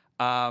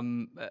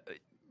 and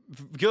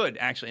good,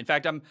 actually. In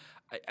fact, on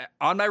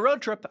my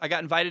road trip, I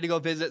got invited to go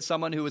visit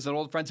someone who was an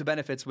old Friends of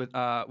Benefits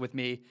with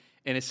me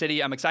in a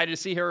city. I'm excited to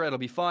see her. It'll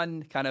be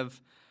fun. Kind of,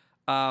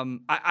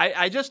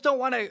 I just don't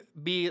want to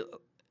be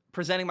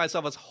presenting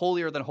myself as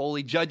holier than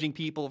holy, judging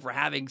people for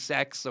having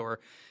sex or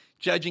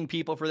judging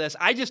people for this.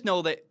 I just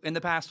know that in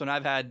the past when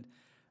I've had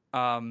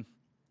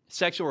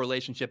sexual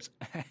relationships,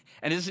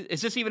 and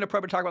is this even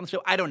appropriate to talk about on the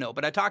show? I don't know,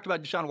 but I talked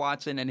about Deshaun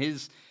Watson and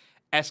his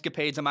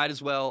escapades. I might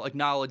as well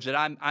acknowledge that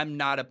I'm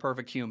not a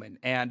perfect human.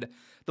 And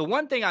the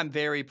one thing I'm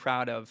very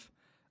proud of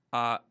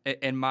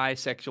in my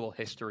sexual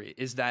history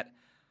is that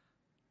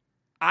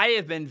I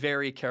have been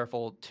very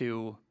careful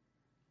to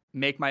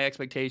make my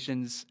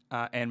expectations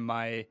and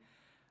my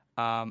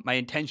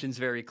intentions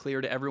very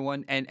clear to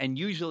everyone. And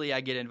usually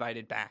I get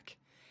invited back.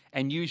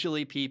 And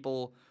usually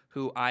people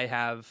who I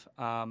have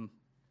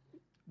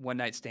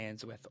one-night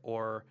stands with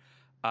or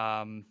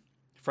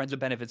friends of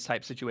benefits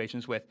type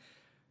situations with,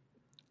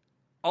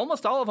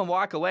 almost all of them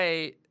walk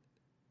away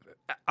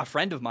a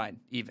friend of mine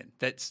even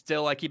that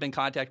still I keep in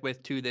contact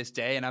with to this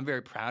day, and I'm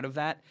very proud of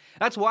that.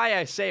 That's why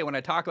I say when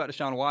I talk about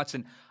Deshaun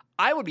Watson,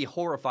 I would be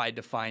horrified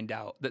to find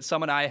out that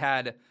someone I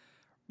had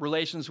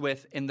relations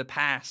with in the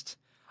past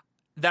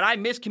that I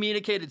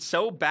miscommunicated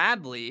so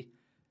badly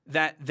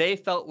that they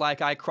felt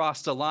like I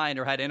crossed a line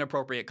or had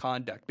inappropriate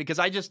conduct, because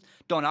I just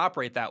don't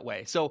operate that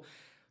way. So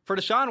for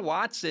Deshaun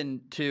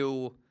Watson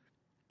to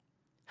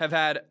have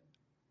had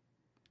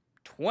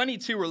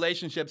 22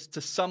 relationships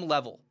to some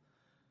level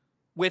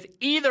with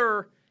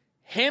either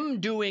him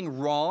doing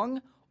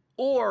wrong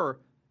or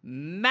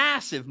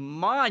massive,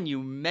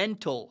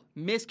 monumental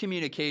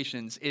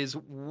miscommunications is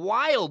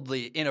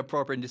wildly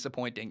inappropriate and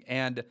disappointing.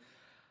 And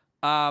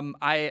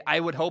I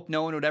would hope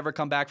no one would ever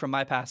come back from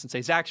my past and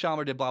say, Zach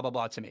Schaumler did blah, blah,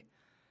 blah to me.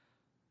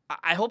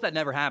 I hope that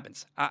never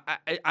happens.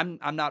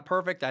 I'm not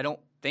perfect. I don't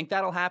think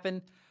that'll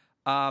happen.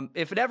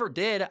 If it ever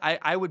did,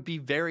 I would be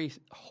very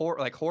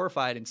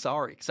horrified and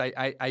sorry, because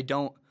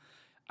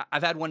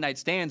I've had one-night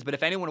stands, but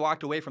if anyone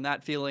walked away from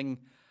that feeling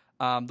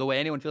the way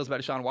anyone feels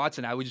about Deshaun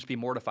Watson, I would just be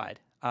mortified.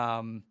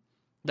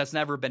 That's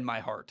never been my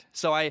heart.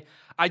 So I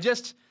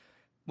just,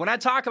 when I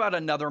talk about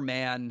another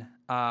man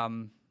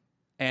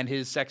and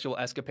his sexual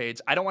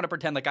escapades, I don't want to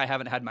pretend like I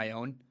haven't had my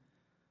own.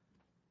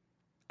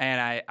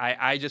 And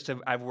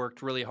I've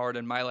worked really hard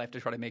in my life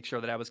to try to make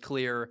sure that I was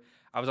clear.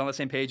 I was on the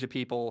same page with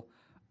people.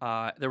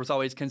 There was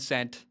always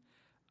consent.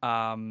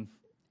 And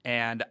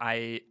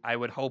I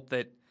would hope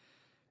that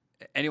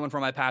anyone from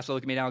my past will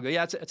look at me now and go,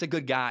 yeah, it's a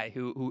good guy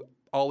who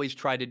always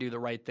tried to do the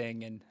right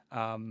thing. And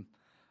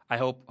I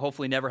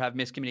hopefully never have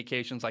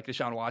miscommunications like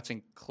Deshaun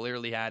Watson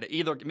clearly had.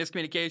 Either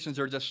miscommunications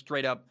or just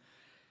straight up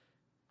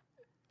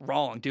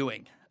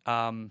wrongdoing.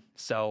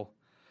 So,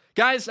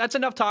 guys, that's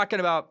enough talking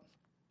about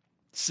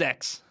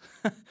sex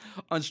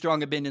on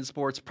Strong Opinion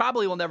Sports.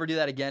 Probably will never do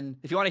that again.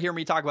 If you want to hear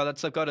me talk about that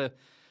stuff, go to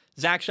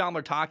Zach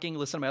Schaumler Talking.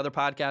 Listen to my other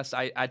podcasts.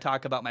 I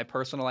talk about my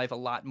personal life a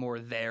lot more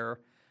there.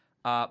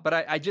 But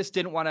I just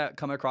didn't want to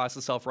come across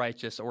as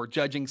self-righteous or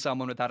judging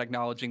someone without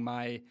acknowledging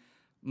my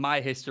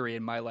history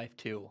in my life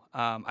too.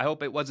 I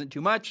hope it wasn't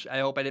too much. I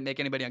hope I didn't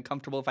make anybody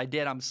uncomfortable. If I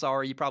did, I'm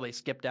sorry. You probably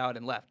skipped out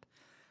and left.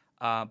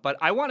 But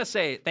I want to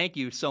say thank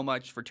you so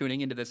much for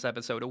tuning into this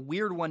episode. A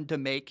weird one to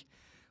make,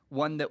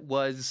 one that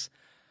was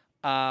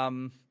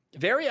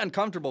very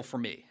uncomfortable for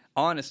me,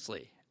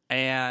 honestly.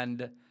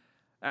 And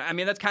I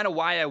mean, that's kind of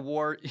why I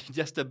wore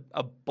just a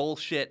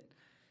bullshit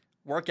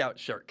workout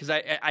shirt, because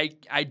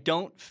I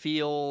don't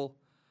feel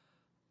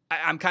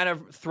I'm kind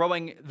of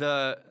throwing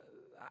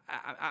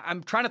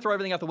I'm trying to throw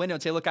everything out the window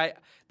and say, look,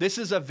 this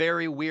is a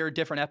very weird,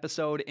 different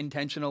episode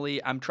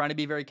intentionally. I'm trying to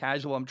be very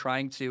casual. I'm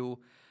trying to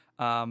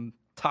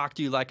talk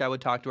to you like I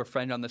would talk to a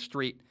friend on the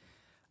street.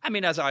 I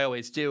mean, as I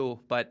always do,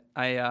 but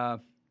I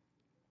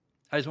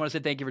just want to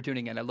say thank you for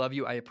tuning in. I love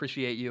you. I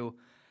appreciate you.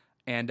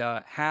 And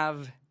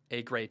have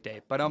a great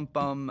day.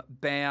 Ba-dum-bum,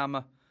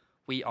 bam,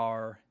 we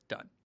are